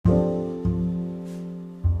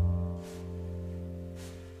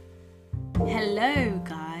Hello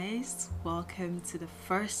guys, welcome to the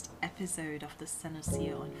first episode of the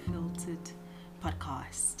Sanusia Unfiltered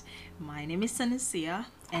podcast. My name is Sanusia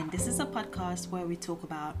and this is a podcast where we talk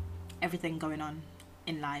about everything going on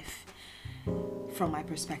in life from my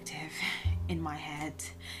perspective, in my head.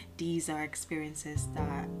 These are experiences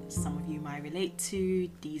that some of you might relate to.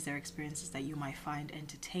 These are experiences that you might find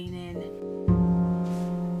entertaining.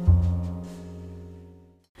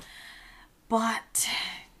 But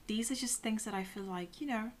these are just things that I feel like,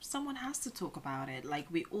 someone has to talk about it.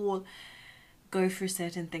 Like, we all go through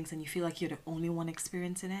certain things and you feel like you're the only one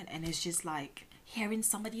experiencing it. And it's just like hearing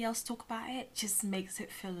somebody else talk about it just makes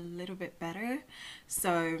it feel a little bit better.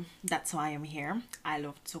 So that's why I'm here. I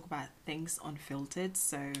love to talk about things unfiltered.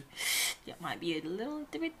 So it might be a little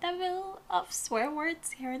bit of swear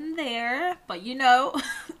words here and there. But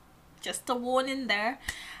just a warning there.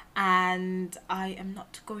 And I am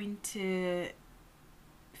not going to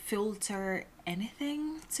filter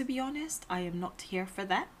anything, to be honest. I am not here for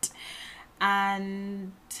that.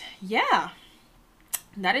 And yeah,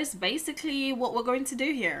 that is basically what we're going to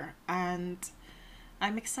do here. And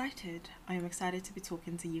I'm excited. I am excited to be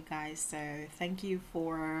talking to you guys. So thank you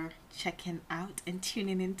for checking out and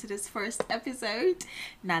tuning into this first episode.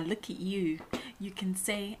 Now look at you. You can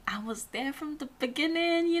say I was there from the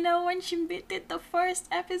beginning. When she did the first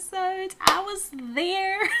episode, I was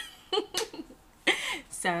there.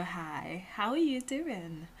 So hi, how are you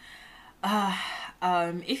doing?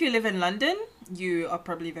 If you live in London, you are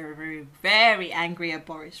probably very, very, very angry at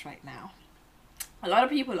Boris right now. A lot of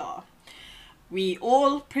people are. We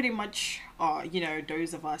all pretty much are,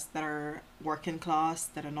 those of us that are working class,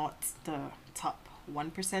 that are not the top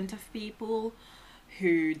 1% of people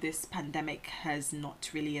who this pandemic has not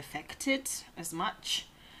really affected as much.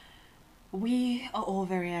 We are all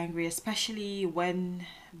very angry, especially when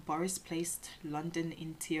Boris placed London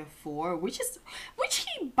in tier 4, which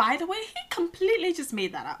he, by the way, he completely just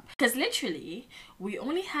made that up. Because literally, we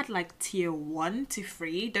only had like tier 1 to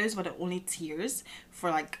 3. Those were the only tiers for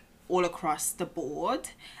like all across the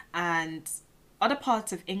board. And other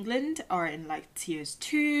parts of England are in like tiers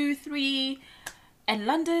 2, 3. And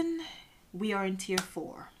London, we are in tier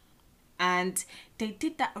 4. And they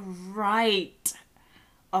did that right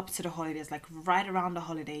up to the holidays, like right around the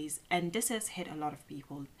holidays, and this has hit a lot of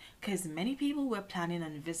people because many people were planning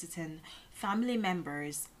on visiting family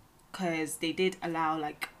members because they did allow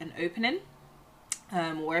like an opening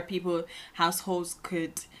where households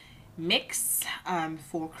could mix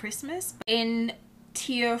for Christmas. In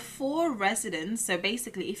tier 4 residents, so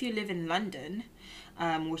basically if you live in London,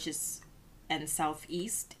 which is in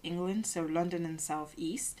southeast England, so London and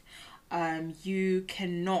southeast, you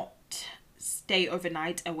cannot stay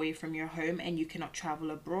overnight away from your home and you cannot travel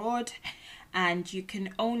abroad, and you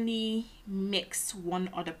can only mix one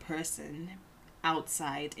other person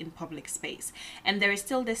outside in public space. And there is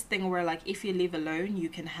still this thing where like if you live alone, you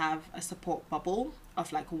can have a support bubble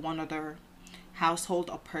of like one other household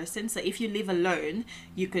or person. So if you live alone,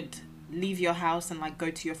 you could leave your house and like go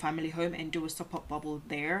to your family home and do a support bubble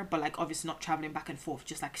there, but like obviously not traveling back and forth,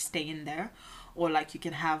 just like staying there. Or like you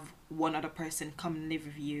can have one other person come and live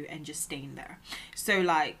with you and just staying there. So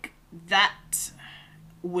like that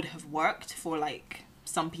would have worked for like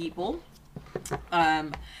some people,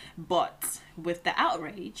 but with the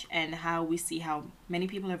outrage and how we see how many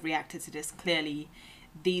people have reacted to this, clearly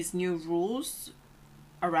these new rules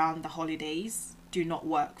around the holidays do not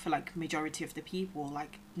work for like majority of the people,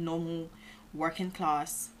 like normal working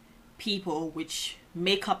class people, which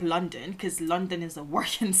make up London, because London is a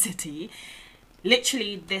working city.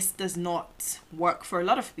 Literally this does not work for a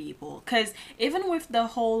lot of people, because even with the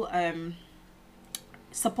whole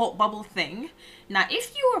support bubble thing, now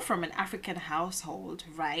if you are from an African household,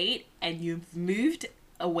 right, and you've moved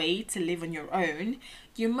away to live on your own,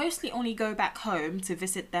 you mostly only go back home to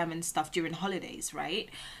visit them and stuff during holidays, right?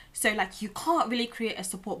 So like you can't really create a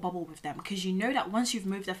support bubble with them, because you know that once you've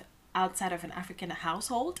moved outside of an African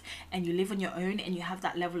household and you live on your own and you have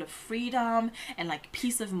that level of freedom and like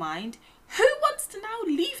peace of mind, who wants to now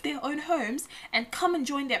leave their own homes and come and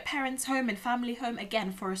join their parents' home and family home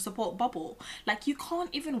again for a support bubble? Like you can't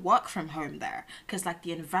even work from home there, because like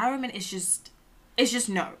the environment is just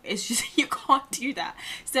you can't do that.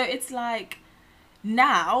 So it's like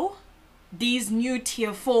now these new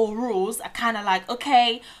tier 4 rules are kind of like,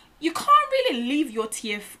 okay, you can't really leave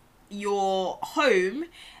your home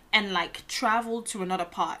and like travel to another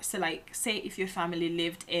part. So like say if your family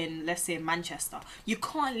lived in, let's say, Manchester, you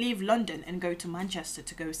can't leave London and go to Manchester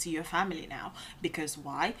to go see your family now, because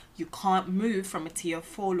why? You can't move from a tier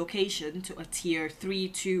 4 location to a tier 3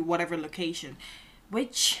 to whatever location.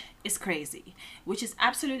 which is crazy, which is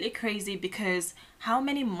absolutely crazy, because how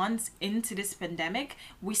many months into this pandemic?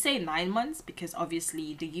 We say 9 months because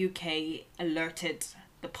obviously the UK alerted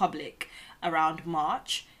the public around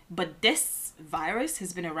March, but this virus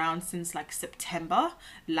has been around since like September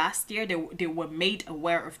last year. They were made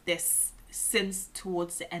aware of this since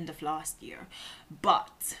towards the end of last year,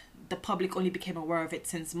 but the public only became aware of it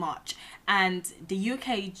since March, and the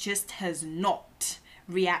UK just has not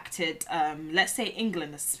reacted. Let's say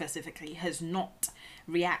England specifically has not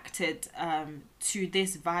reacted to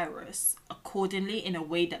this virus accordingly in a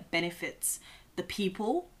way that benefits the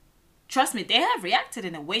people. Trust me, they have reacted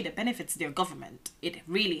in a way that benefits their government. It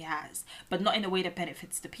really has, but not in a way that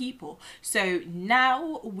benefits the people. So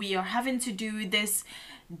now we are having to do this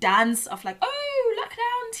dance of like, oh,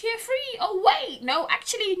 lockdown, tier free. Oh, wait, no,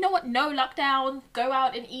 actually, you know what? No lockdown. Go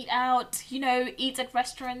out and eat out, you know, eat at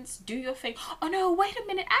restaurants, do your thing. Oh, no, wait a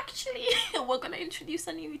minute. Actually, we're going to introduce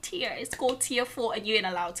a new tier. It's called tier 4 and you ain't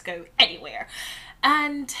allowed to go anywhere.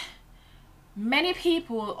 And many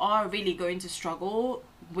people are really going to struggle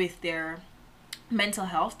with their mental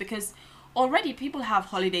health, because already people have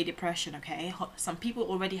holiday depression. Okay, some people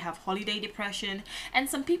already have holiday depression, and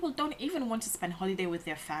some people don't even want to spend holiday with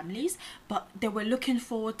their families, but they were looking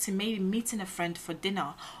forward to maybe meeting a friend for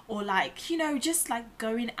dinner, or like, you know, just like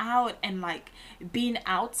going out and like being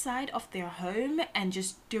outside of their home and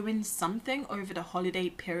just doing something over the holiday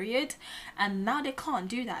period. And now they can't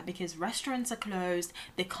do that because restaurants are closed.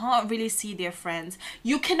 They can't really see their friends.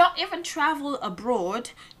 You cannot even travel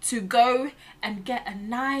abroad to go and get a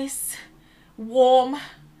nice warm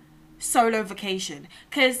solo vacation,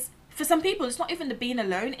 because for some people it's not even the being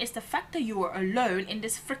alone, it's the fact that you are alone in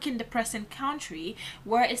this freaking depressing country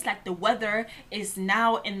where it's like the weather is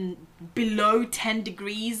now in below 10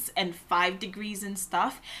 degrees and 5 degrees and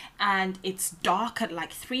stuff, and it's dark at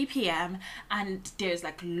like 3 p.m. and there's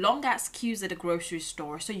like long ass queues at the grocery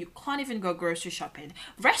store, so you can't even go grocery shopping.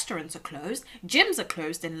 Restaurants are closed, gyms are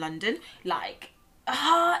closed in London. Like,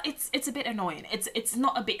 it's a bit annoying. It's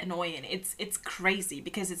not a bit annoying, it's crazy,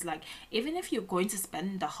 because it's like, even if you're going to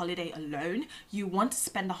spend the holiday alone, you want to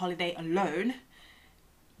spend the holiday alone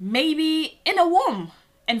maybe in a warm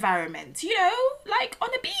environment, you know, like on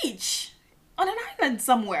a beach, on an island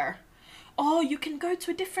somewhere. Or you can go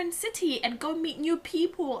to a different city and go meet new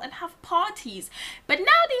people and have parties. But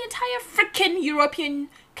now the entire freaking European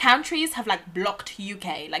countries have like blocked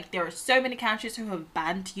UK. Like, there are so many countries who have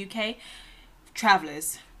banned UK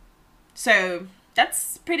travelers. So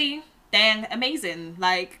that's pretty dang amazing.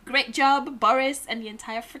 Like, great job, Boris and the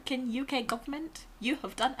entire freaking UK government. You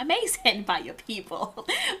have done amazing by your people.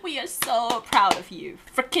 We are so proud of you.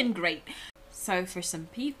 Freaking great. So for some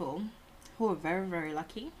people who are very, very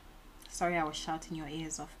lucky, sorry I was shouting your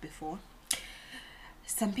ears off before.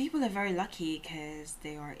 Some people are very lucky because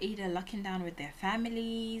they are either locking down with their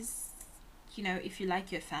families. You know, if you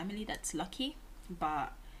like your family, that's lucky.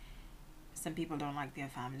 But some people don't like their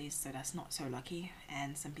families, so that's not so lucky.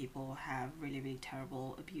 And some people have really, really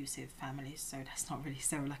terrible, abusive families, so that's not really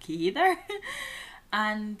so lucky either.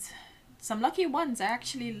 And some lucky ones are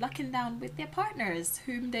actually locking down with their partners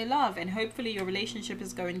whom they love, and hopefully your relationship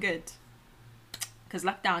is going good. Because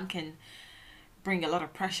lockdown can bring a lot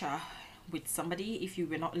of pressure with somebody if you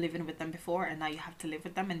were not living with them before and now you have to live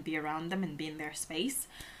with them and be around them and be in their space.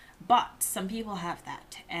 But some people have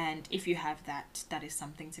that, and if you have that, that is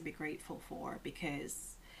something to be grateful for,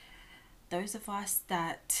 because those of us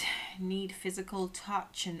that need physical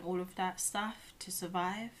touch and all of that stuff to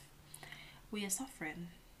survive, we are suffering.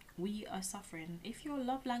 We are suffering. If your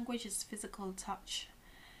love language is physical touch,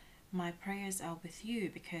 my prayers are with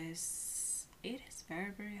you, because it is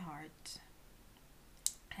very, very hard.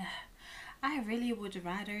 I really would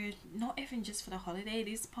rather, not even just for the holiday,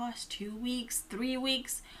 these past 2 weeks, 3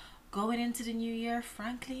 weeks, going into the new year,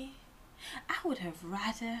 frankly, I would have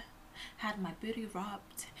rather had my booty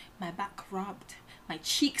rubbed, my back rubbed, my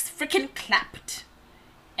cheeks freaking clapped,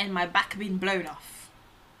 and my back being blown off.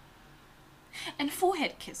 And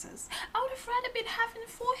forehead kisses. I would have rather been having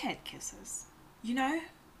forehead kisses, you know?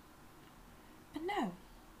 But no.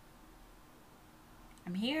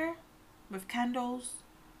 I'm here with candles.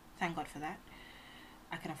 Thank God for that.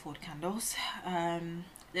 I can afford candles.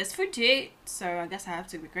 There's food to eat, so I guess I have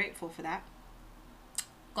to be grateful for that.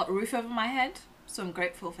 Got a roof over my head, so I'm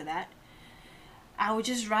grateful for that. I would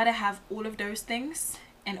just rather have all of those things,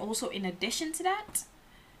 and also in addition to that,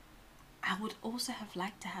 I would also have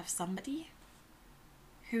liked to have somebody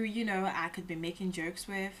who, you know, I could be making jokes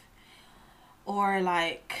with, or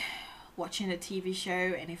like watching a TV show,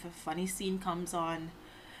 and if a funny scene comes on,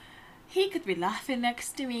 he could be laughing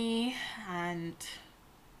next to me, and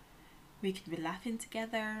We could be laughing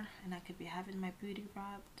together, and I could be having my booty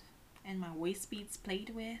rubbed and my waist beads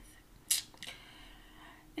played with.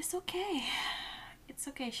 It's okay. It's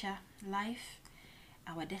okay, Sha. Life,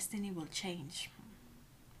 our destiny will change.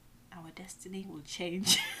 Our destiny will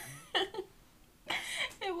change.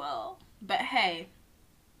 It will. But hey,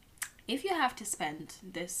 if you have to spend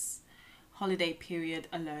this holiday period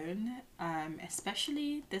alone,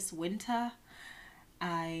 especially this winter,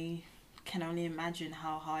 I can only imagine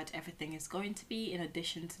how hard everything is going to be, in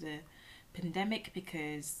addition to the pandemic,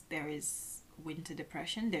 because there is winter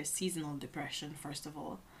depression, there's seasonal depression, first of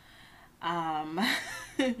all. Um,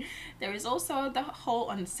 there is also the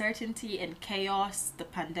whole uncertainty and chaos the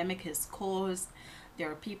pandemic has caused.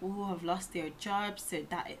 There are people who have lost their jobs, so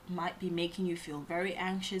that it might be making you feel very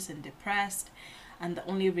anxious and depressed. And the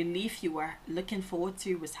only relief you were looking forward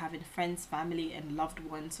to was having friends, family, and loved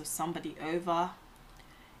ones or somebody over.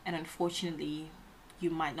 And unfortunately, you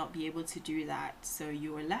might not be able to do that. So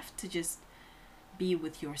you are left to just be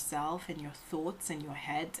with yourself and your thoughts and your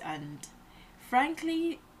head. And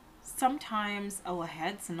frankly, sometimes our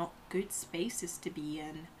heads are not good spaces to be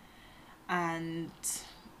in. And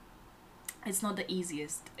it's not the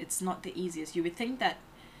easiest. It's not the easiest. You would think that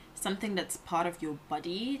something that's part of your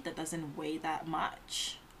body that doesn't weigh that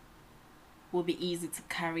much will be easy to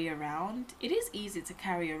carry around. It is easy to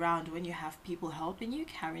carry around when you have people helping you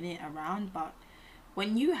carrying it around, but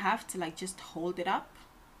when you have to like just hold it up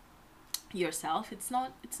yourself, it's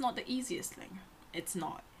not the easiest thing. It's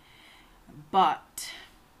not. But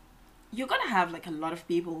you're gonna have like a lot of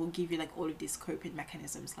people who give you like all of these coping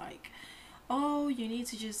mechanisms, like, oh, you need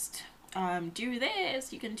to just do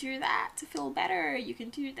this, you can do that to feel better, you can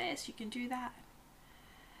do this, you can do that.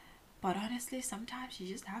 But honestly, sometimes you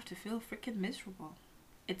just have to feel freaking miserable.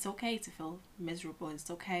 It's okay to feel miserable. It's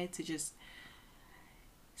okay to just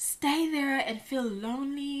stay there and feel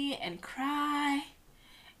lonely and cry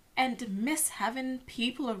and miss having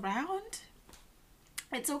people around.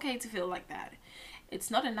 It's okay to feel like that. It's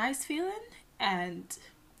not a nice feeling, and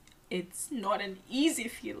it's not an easy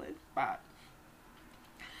feeling, but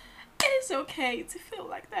it is okay to feel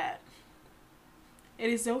like that. It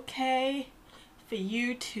is okay for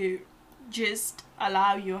you to just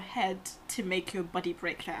allow your head to make your body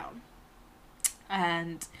break down.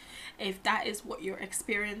 And if that is what you're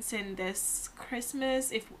experiencing this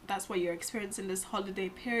Christmas, if that's what you're experiencing this holiday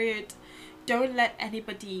period, don't let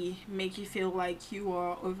anybody make you feel like you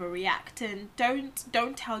are overreacting.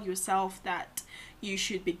 Don't tell yourself that you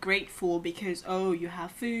should be grateful because, oh, you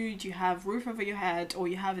have food, you have roof over your head, or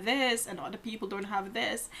you have this and other people don't have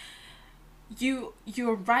this.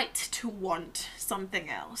 You're right to want something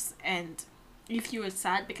else, and if you are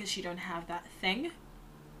sad because you don't have that thing,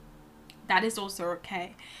 that is also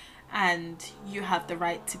okay, and you have the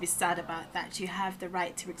right to be sad about that. You have the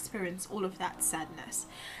right to experience all of that sadness,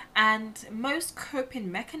 and most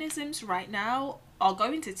coping mechanisms right now are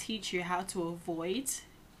going to teach you how to avoid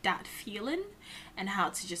that feeling and how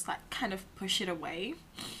to just like kind of push it away.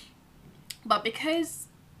 But because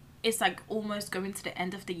it's like almost going to the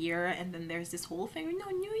end of the year, and then there's this whole thing,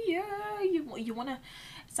 no, new year, you want to,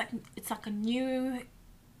 it's like a new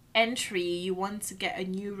entry, you want to get a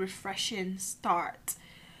new refreshing start.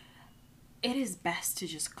 It is best to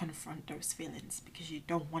just confront those feelings, because you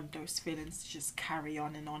don't want those feelings to just carry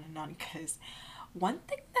on and on and on. Because one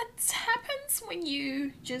thing that happens when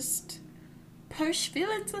you just push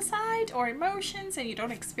feelings aside or emotions and you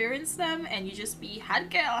don't experience them, and you just be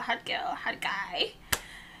hot girl, hot guy,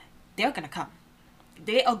 they're gonna come.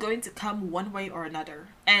 They are going to come one way or another.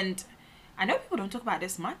 And I know people don't talk about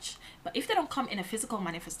this much, but if they don't come in a physical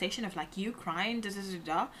manifestation of like you crying,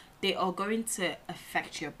 they are going to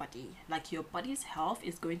affect your body. Like your body's health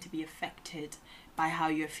is going to be affected by how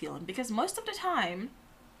you're feeling, because most of the time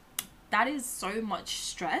that is so much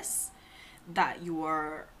stress that you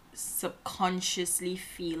are subconsciously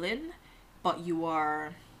feeling, but you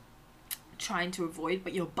are trying to avoid,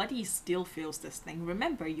 but your body still feels this thing.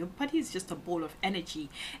 Remember, your body is just a ball of energy,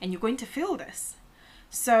 and you're going to feel this.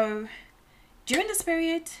 So during this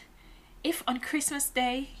period, if on Christmas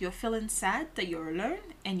Day you're feeling sad that you're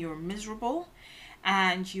alone and you're miserable,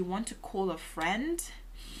 and you want to call a friend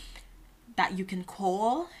that you can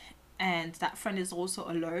call, and that friend is also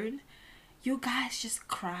alone, you guys just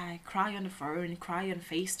cry on the phone, cry on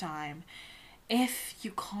FaceTime. If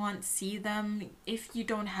you can't see them, if you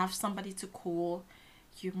don't have somebody to call,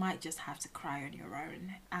 you might just have to cry on your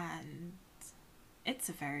own. And it's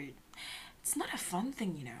not a fun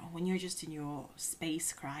thing, you know, when you're just in your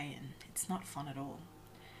space crying. It's not fun at all.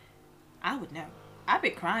 I would know. I'd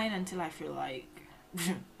be crying until I feel like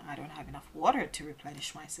I don't have enough water to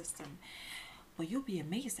replenish my system. well, you'll be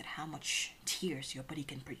amazed at how much tears your body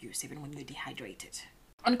can produce even when you're dehydrated.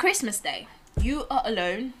 On Christmas Day, you are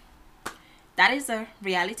alone. That is a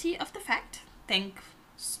reality of the fact,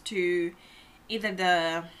 thanks to either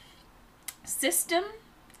the system,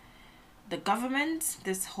 the government,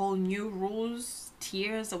 this whole new rules,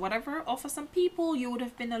 tiers or whatever, or for some people you would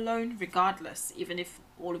have been alone regardless. Even if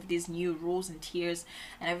all of these new rules and tiers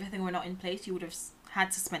and everything were not in place, you would have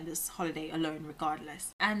had to spend this holiday alone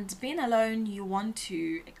regardless. And being alone, you want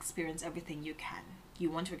to experience everything you can. You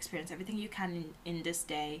want to experience everything you can in this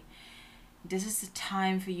day. This is the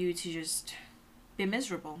time for you to just be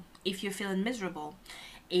miserable. If you're feeling miserable,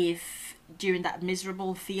 if during that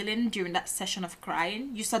miserable feeling, during that session of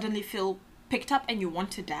crying, you suddenly feel picked up and you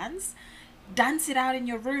want to dance, dance it out in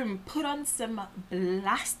your room.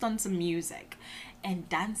 Blast on some music and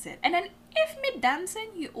dance it. And then if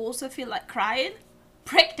mid-dancing you also feel like crying,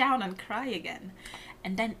 break down and cry again.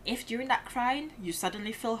 And then if during that crying you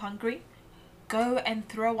suddenly feel hungry, go and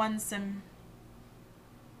throw on some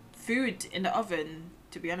food in the oven.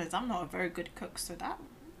 To be honest, I'm not a very good cook, so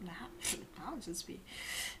I'll just be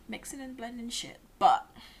mixing and blending shit. But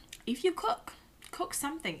if you cook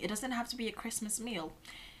something. It doesn't have to be a Christmas meal.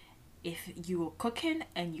 If you're cooking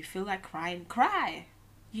and you feel like crying, cry.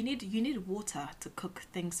 You need water to cook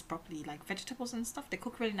things properly, like vegetables and stuff. They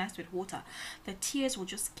cook really nice with water. The tears will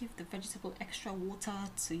just give the vegetable extra water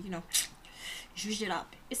to, zhuzh it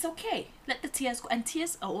up. It's okay. Let the tears go. And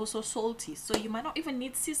tears are also salty, so you might not even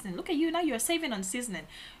need seasoning. Look at you now. You are saving on seasoning.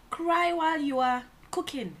 Cry while you are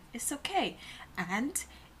cooking. It's okay. And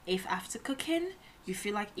if after cooking you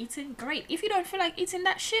feel like eating, great. If you don't feel like eating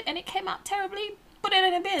that shit and it came out terribly, put it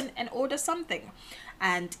in a bin and order something.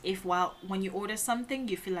 And if when you order something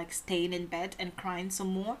you feel like staying in bed and crying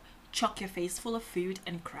some more, chuck your face full of food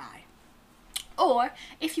and cry. Or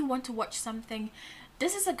if you want to watch something,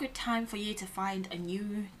 this is a good time for you to find a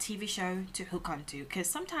new TV show to hook onto, because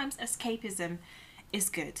sometimes escapism is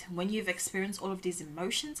good. When you've experienced all of these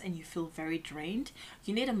emotions and you feel very drained,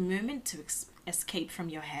 you need a moment to escape from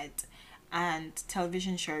your head. And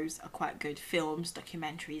television shows are quite good. Films,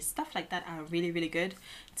 documentaries, stuff like that are really, really good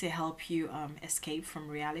to help you escape from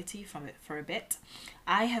reality for a bit.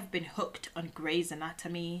 I have been hooked on Grey's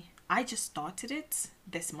Anatomy. I just started it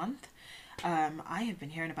this month. I have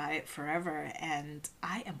been hearing about it forever and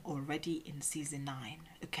I am already in season 9.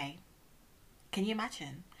 Okay, can you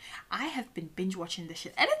imagine? I have been binge watching this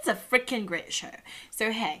shit and it's a freaking great show.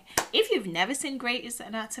 So hey, if you've never seen Grey's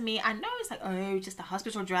Anatomy, I know it's like, oh, just a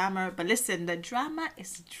hospital drama, but listen, the drama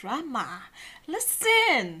is drama.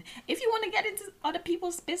 Listen, if you want to get into other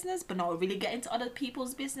people's business but not really get into other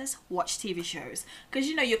people's business, watch TV shows, because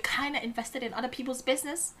you're kind of invested in other people's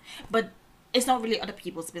business, but it's not really other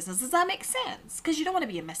people's business. Does that make sense? Because you don't want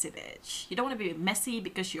to be a messy bitch. You don't want to be messy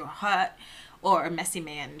because you're hurt, or a messy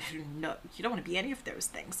man. No, you don't want to be any of those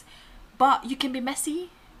things. But you can be messy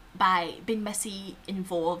by being messy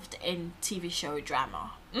involved in TV show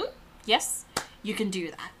drama. Yes, you can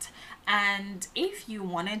do that. And if you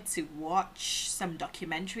wanted to watch some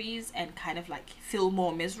documentaries and kind of like feel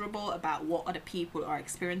more miserable about what other people are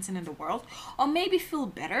experiencing in the world, or maybe feel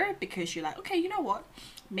better because you're like, okay, you know what?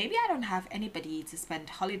 Maybe I don't have anybody to spend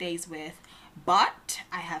holidays with, but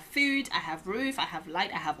I have food, I have roof, I have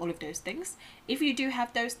light, I have all of those things. If you do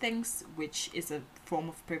have those things, which is a form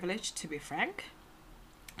of privilege to be frank,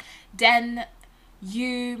 then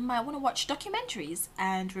you might want to watch documentaries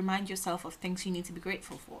and remind yourself of things you need to be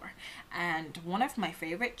grateful for. And one of my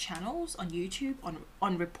favorite channels on YouTube, on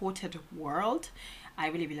Unreported World, I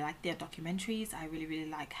really, really like their documentaries. I really, really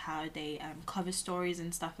like how they cover stories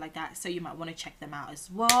and stuff like that. So you might want to check them out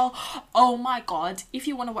as well. Oh my God, if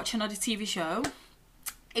you want to watch another TV show,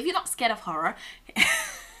 if you're not scared of horror,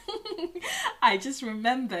 I just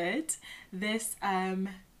remembered this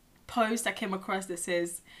post I came across that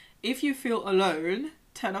says, if you feel alone,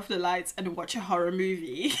 turn off the lights and watch a horror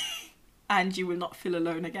movie and you will not feel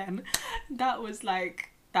alone again. That was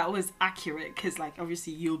accurate, because like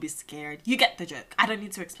obviously you'll be scared. You get the joke. I don't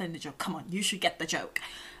need to explain the joke. Come on, you should get the joke.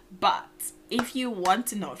 But if you want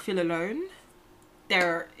to not feel alone,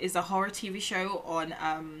 there is a horror TV show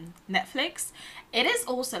on Netflix. It is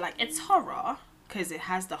also like, it's horror because it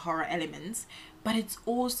has the horror elements, but it's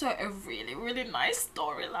also a really, really nice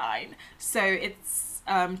storyline. So it's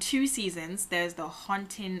 2 seasons. There's The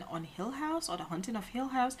Haunting on Hill House, or The Haunting of Hill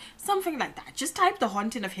House, something like that. Just type The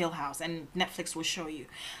Haunting of Hill House and Netflix will show you.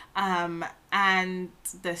 And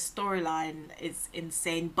the storyline is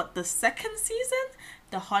insane. But the second season,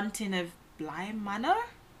 The Haunting of Bly Manor,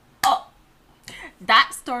 oh,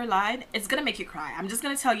 That storyline is gonna make you cry. I'm just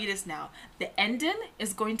gonna tell you this now. The ending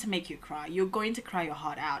is going to make you cry. You're going to cry your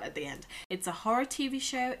heart out at the end. It's a horror TV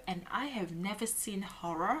show, and I have never seen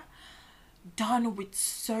horror done with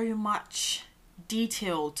so much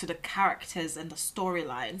detail to the characters and the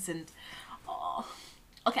storylines. And oh,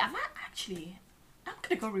 okay, I'm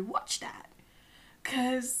gonna go rewatch that,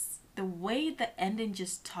 because the way the ending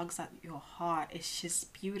just tugs at your heart is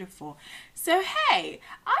just beautiful. So hey,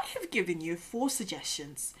 I have given you 4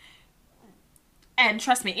 suggestions, and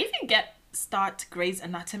trust me, if you start Grey's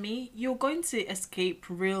Anatomy, you're going to escape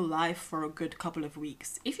real life for a good couple of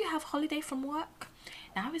weeks. If you have holiday from work,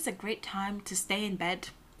 now is a great time to stay in bed,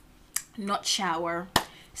 not shower,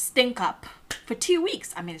 stink up for 2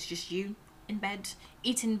 weeks. I mean, it's just you in bed,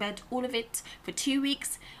 eat in bed, all of it for 2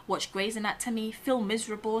 weeks, watch Grey's Anatomy, feel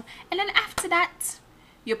miserable, and then after that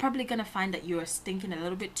you're probably gonna find that you're stinking a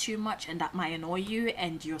little bit too much, and that might annoy you,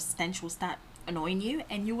 and your stench will start annoying you,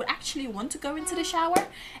 and you would actually want to go into the shower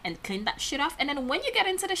and clean that shit off. And then when you get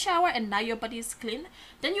into the shower and now your body is clean,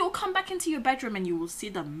 then you'll come back into your bedroom and you will see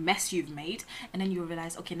the mess you've made, and then you'll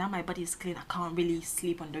realize, okay, now my body is clean, I can't really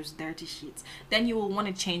sleep on those dirty sheets. Then you will want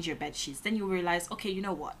to change your bed sheets. Then you will realize, okay, you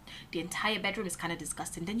know what, the entire bedroom is kind of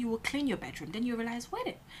disgusting. Then you will clean your bedroom. Then you realize,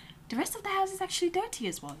 wait, the rest of the house is actually dirty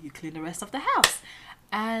as well. You clean the rest of the house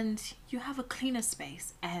and you have a cleaner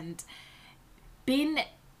space. And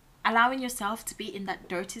allowing yourself to be in that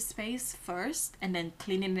dirty space first and then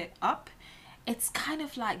cleaning it up, it's kind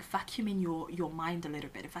of like vacuuming your mind a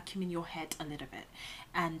little bit, vacuuming your head a little bit,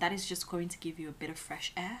 and that is just going to give you a bit of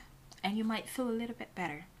fresh air, and you might feel a little bit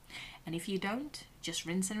better. And if you don't, just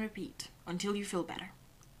rinse and repeat until you feel better.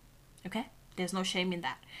 Okay, there's no shame in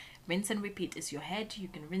that. Rinse and repeat is your head. You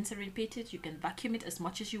can rinse and repeat it. You can vacuum it as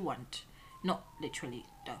much as you want. Not literally.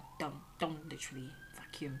 Don't literally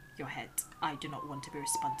vacuum your head. I do not want to be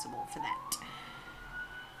responsible for that.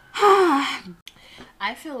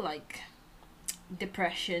 I feel like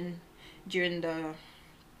depression during the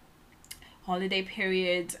holiday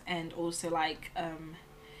period, and also like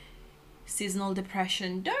seasonal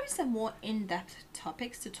depression, those are more in-depth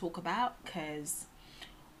topics to talk about, because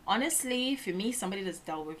honestly, for me, somebody that's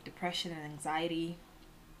dealt with depression and anxiety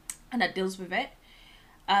and that deals with it,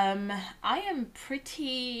 I am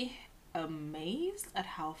pretty amazed at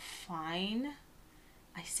how fine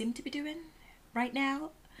I seem to be doing right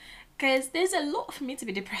now, because there's a lot for me to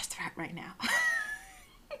be depressed about right now.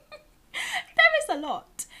 There is a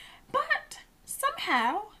lot, but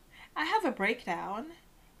somehow I have a breakdown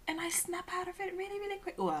and I snap out of it really, really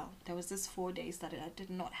quick. Well, there was this 4 days that I did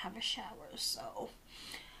not have a shower, so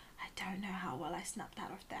I don't know how well I snapped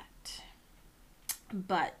out of that.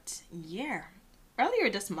 But yeah, earlier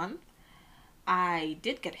this month I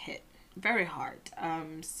did get hit very hard.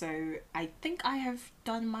 So I think I have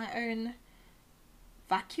done my own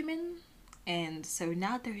vacuuming, and so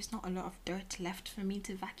now there is not a lot of dirt left for me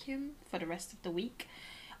to vacuum for the rest of the week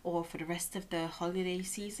or for the rest of the holiday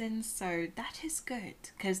season. So that is good,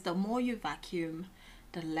 because the more you vacuum,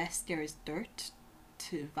 the less there is dirt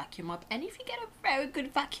to vacuum up. And if you get a very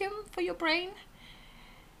good vacuum for your brain,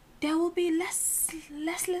 there will be a lot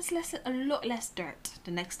less dirt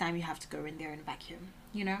the next time you have to go in there and vacuum,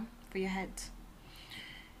 you know, for your head.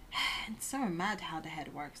 It's so mad how the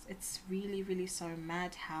head works. It's really, really so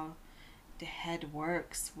mad how the head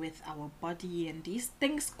works with our body and these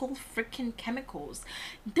things called freaking chemicals.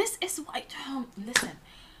 This is why, listen,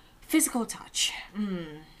 physical touch,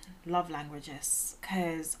 love languages.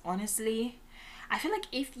 Because honestly, I feel like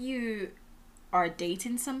if you are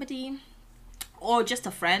dating somebody, or just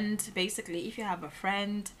a friend, basically, if you have a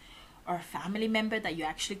friend or a family member that you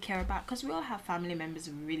actually care about, because we all have family members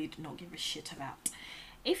we really do not give a shit about.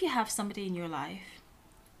 If you have somebody in your life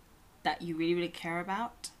that you really, really care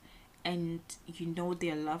about, and you know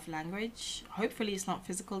their love language, hopefully it's not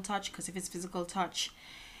physical touch, because if it's physical touch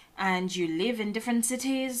and you live in different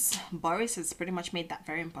cities, Boris has pretty much made that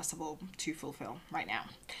very impossible to fulfill right now.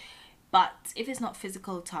 But if it's not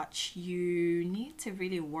physical touch, you need to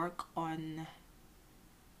really work on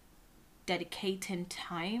dedicating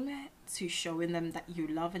time to showing them that you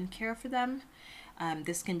love and care for them.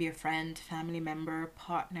 This can be a friend, family member,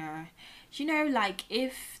 partner. You know, like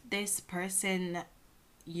if this person,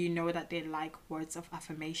 you know that they like words of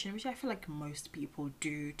affirmation, which I feel like most people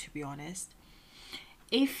do, to be honest.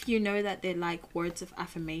 If you know that they like words of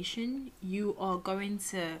affirmation, you are going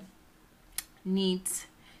to need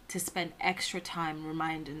to spend extra time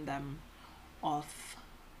reminding them of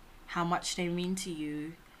how much they mean to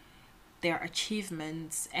you, their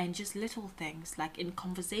achievements, and just little things. Like in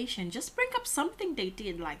conversation, just bring up something they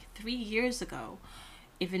did like 3 years ago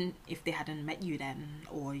even if they hadn't met you then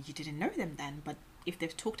or you didn't know them then, but if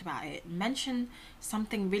they've talked about it, mention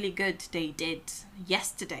something really good they did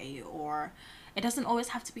yesterday. Or it doesn't always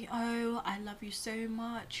have to be, oh, I love you so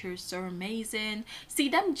much, you're so amazing. See,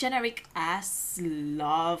 them generic ass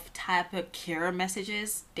love type of care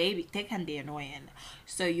messages, they can be annoying.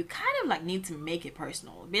 So you kind of like need to make it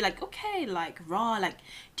personal. Be like, okay, like raw, like,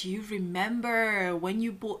 do you remember when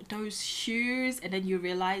you bought those shoes and then you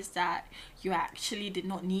realized that you actually did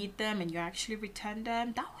not need them and you actually returned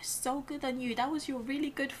them? That was so good on you. That was your really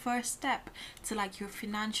good first step to like your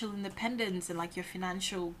financial independence and like your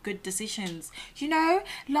financial good decisions. You know,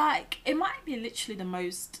 like it might be literally the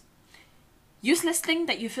most useless thing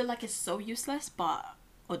that you feel like is so useless, but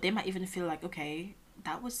or they might even feel like, okay,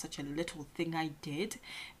 that was such a little thing I did,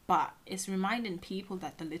 but it's reminding people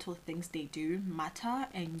that the little things they do matter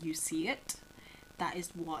and you see it. That is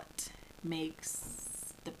what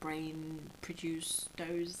makes the brain produce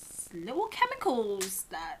those little chemicals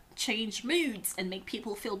that change moods and make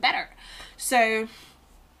people feel better. So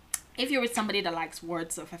if you're with somebody that likes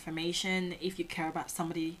words of affirmation, if you care about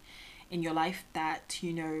somebody in your life that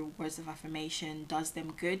you know words of affirmation does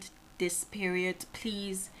them good this period,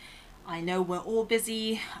 please, I know we're all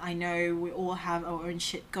busy, I know we all have our own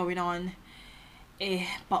shit going on,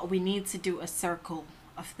 but we need to do a circle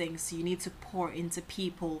of things. You need to pour into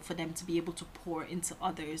people for them to be able to pour into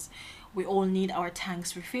others. We all need our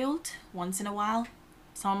tanks refilled once in a while,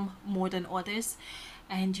 some more than others,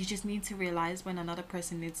 and you just need to realize when another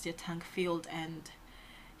person needs their tank filled and,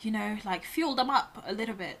 you know, like fuel them up a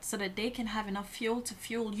little bit so that they can have enough fuel to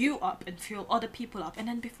fuel you up and fuel other people up. And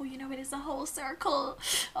then before you know it, it's a whole circle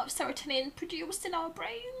of serotonin produced in our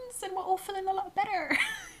brains and we're all feeling a lot better.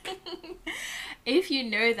 If you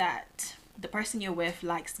know that the person you're with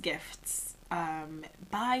likes gifts,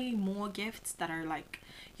 buy more gifts that are like,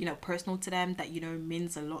 you know, personal to them, that you know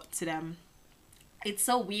means a lot to them. It's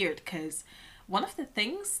so weird because one of the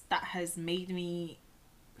things that has made me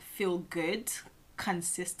feel good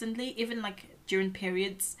consistently, even like during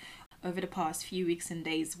periods over the past few weeks and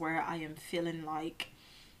days where I am feeling like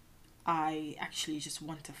I actually just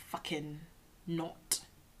want to fucking not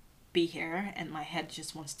be here and my head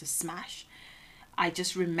just wants to smash, I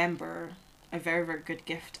just remember a very, very good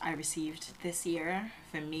gift I received this year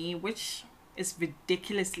for me, which is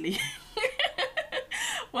ridiculously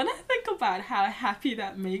when I think about how happy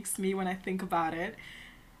that makes me when I think about it,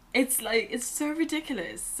 it's like, it's so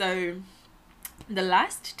ridiculous. So the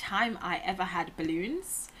last time I ever had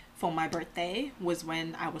balloons for my birthday was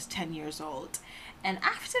when I was 10 years old. And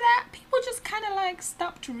after that, people just kind of like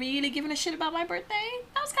stopped really giving a shit about my birthday.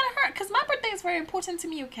 That was kind of hurt because my birthday is very important to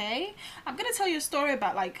me, okay? I'm going to tell you a story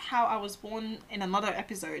about like how I was born in another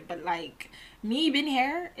episode. But like me being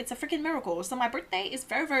here, it's a freaking miracle. So my birthday is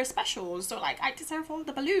very, very special. So like I deserve all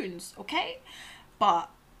the balloons, okay?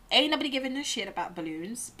 But ain't nobody giving a shit about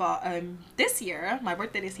balloons. But this year, my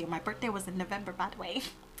birthday was in November, by the way.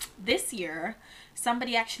 This year,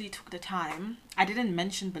 somebody actually took the time. I didn't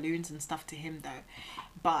mention balloons and stuff to him though,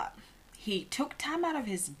 but he took time out of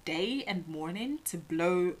his day and morning to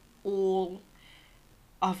blow all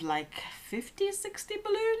of like 50-60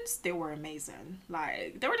 balloons. They were amazing.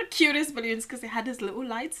 Like they were the cutest balloons because they had these little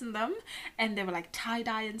lights in them and they were like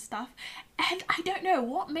tie-dye and stuff. And I don't know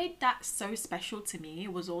what made that so special to me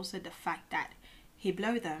was also the fact that he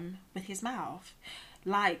blew them with his mouth.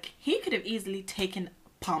 Like he could have easily taken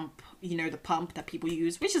pump, you know, the pump that people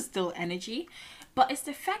use, which is still energy, but it's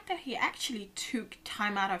the fact that he actually took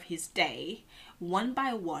time out of his day, one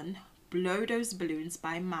by one, blow those balloons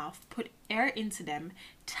by mouth, put air into them,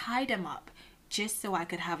 tie them up, just so I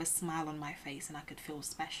could have a smile on my face and I could feel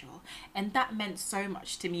special. And that meant so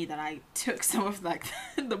much to me that I took some of like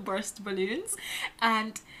the burst balloons,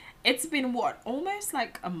 and it's been what, almost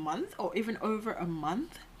like a month or even over a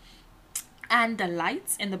month. And the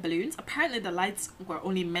lights in the balloons, apparently the lights were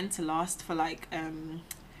only meant to last for like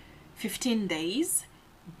 15 days,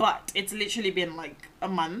 but it's literally been like a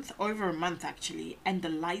month, over a month actually, and the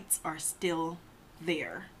lights are still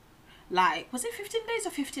there. Like, was it 15 days or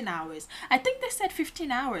 15 hours? I think they said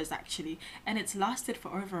 15 hours actually, and it's lasted for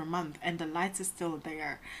over a month and the lights are still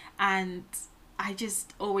there. And I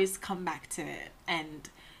just always come back to it. And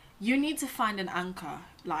you need to find an anchor.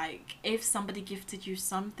 Like if somebody gifted you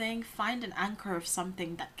something, find an anchor of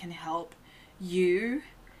something that can help you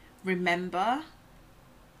remember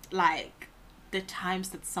like the times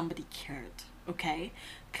that somebody cared, okay?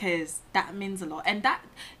 Because that means a lot. And that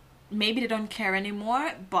maybe they don't care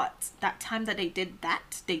anymore, but that time that they did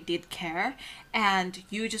that, they did care, and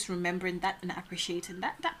you just remembering that and appreciating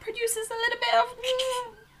that, that produces a little bit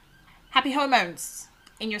of happy hormones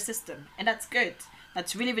in your system, and that's good.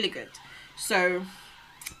 That's really, really good. So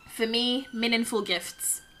for me, meaningful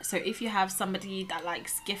gifts. So if you have somebody that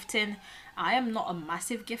likes gifting, I am not a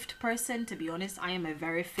massive gift person, to be honest. I am a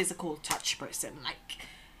very physical touch person. Like,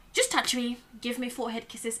 just touch me, give me forehead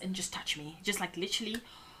kisses, and just touch me. Just like literally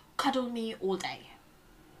cuddle me all day,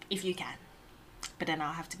 if you can. But then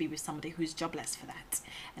I'll have to be with somebody who's jobless for that.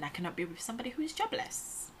 And I cannot be with somebody who's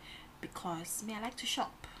jobless. Because me, I like to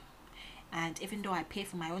shop. And even though I pay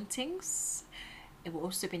for my own things, it will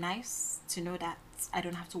also be nice to know that I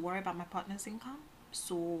don't have to worry about my partner's income.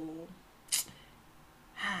 So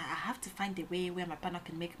I have to find a way where my partner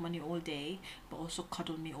can make money all day but also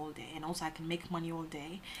cuddle me all day, and also I can make money all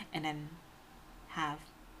day and then have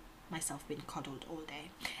myself being cuddled all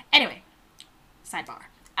day. Anyway, sidebar.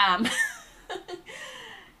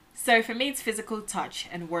 So for me, it's physical touch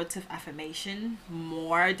and words of affirmation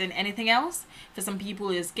more than anything else. For some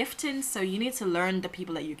people, it's gifting. So you need to learn the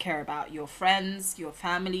people that you care about, your friends, your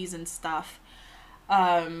families and stuff,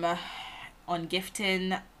 on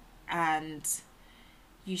gifting. And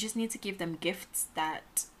you just need to give them gifts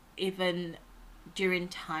that even during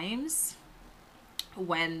times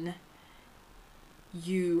when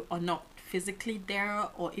you are not physically there,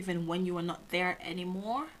 or even when you are not there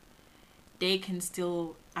anymore, they can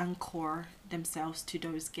still anchor themselves to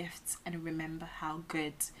those gifts and remember how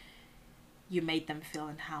good you made them feel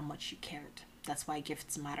and how much you cared. That's why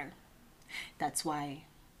gifts matter. That's why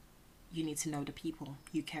you need to know the people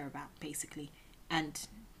you care about, basically, and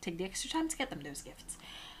take the extra time to get them those gifts.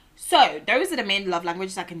 So those are the main love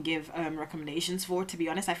languages I can give recommendations for. To be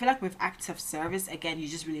honest, I feel like with acts of service, again, you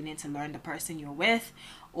just really need to learn the person you're with,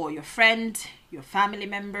 or your friend, your family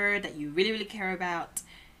member that you really, really care about.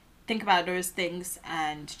 Think about those things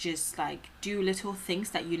and just like do little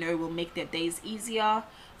things that you know will make their days easier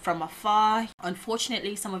from afar.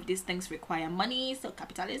 Unfortunately, some of these things require money, so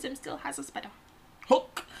capitalism still has us by the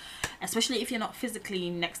hook, especially if you're not physically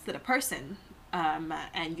next to the person,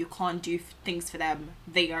 and you can't do things for them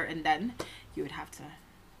there and then. You would have to,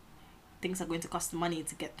 things are going to cost money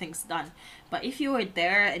to get things done. But if you are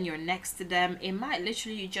there and you're next to them, it might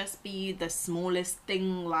literally just be the smallest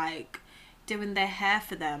thing, like doing their hair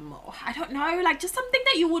for them, or I don't know, like just something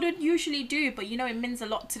that you wouldn't usually do, but you know it means a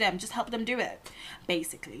lot to them. Just help them do it,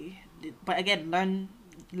 basically. But again,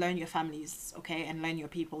 learn your families, okay, and learn your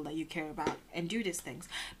people that you care about, and do these things.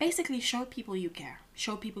 Basically, show people you care.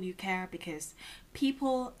 Show people you care, because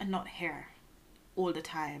people are not here all the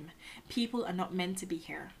time. People are not meant to be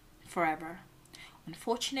here forever.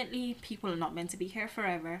 Unfortunately, people are not meant to be here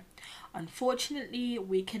forever. Unfortunately,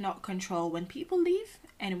 we cannot control when people leave,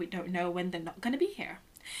 and we don't know when they're not going to be here.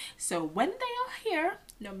 So when they are here,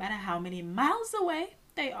 no matter how many miles away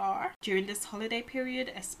they are, during this holiday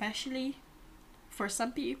period especially, for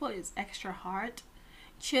some people it's extra hard.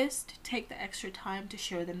 Just take the extra time to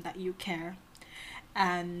show them that you care,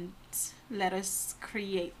 and let us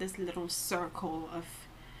create this little circle of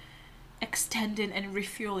extending and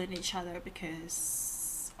refueling each other,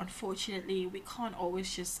 because unfortunately we can't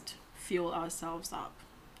always just fuel ourselves up.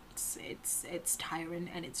 It's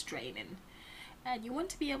tiring and it's draining, and you want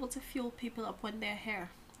to be able to fuel people up when they're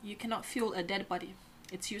here. You cannot fuel a dead body.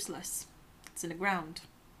 It's useless. It's in the ground.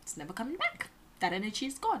 It's never coming back. That energy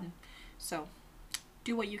is gone. So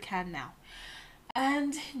do what you can now.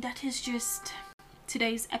 And that is just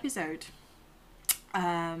today's episode.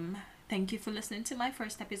 Thank you for listening to my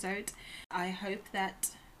first episode. I hope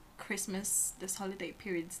that Christmas, this holiday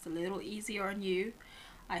period, is a little easier on you.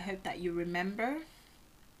 I hope that you remember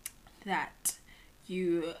that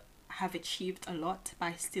you have achieved a lot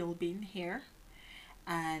by still being here,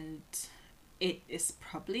 and it is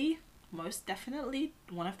probably most definitely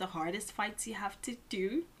one of the hardest fights you have to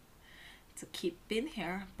do to keep being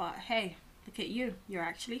here. But hey, look at you, you're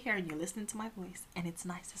actually here and you're listening to my voice, and it's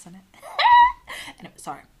nice, isn't it? Anyway,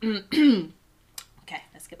 sorry. Okay,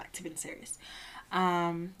 let's get back to being serious.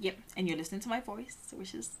 Yep, and you're listening to my voice,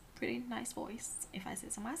 which is pretty nice voice if I say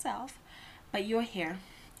so myself. But you're here,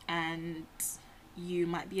 and you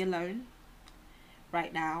might be alone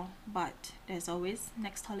right now, but there's always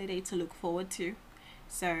next holiday to look forward to.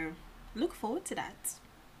 So look forward to that.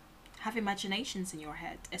 Have imaginations in your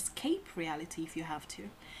head. Escape reality if you have to.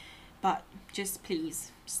 But just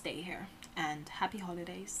please stay here. And happy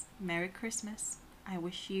holidays. Merry Christmas. I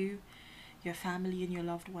wish you, your family and your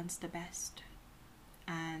loved ones the best.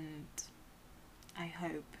 And I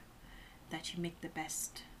hope that you make the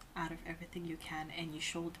best out of everything you can, and you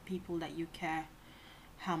show the people that you care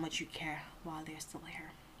how much you care while they're still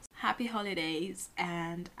here. Happy holidays,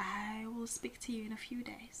 and I will speak to you in a few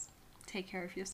days. Take care of yourself.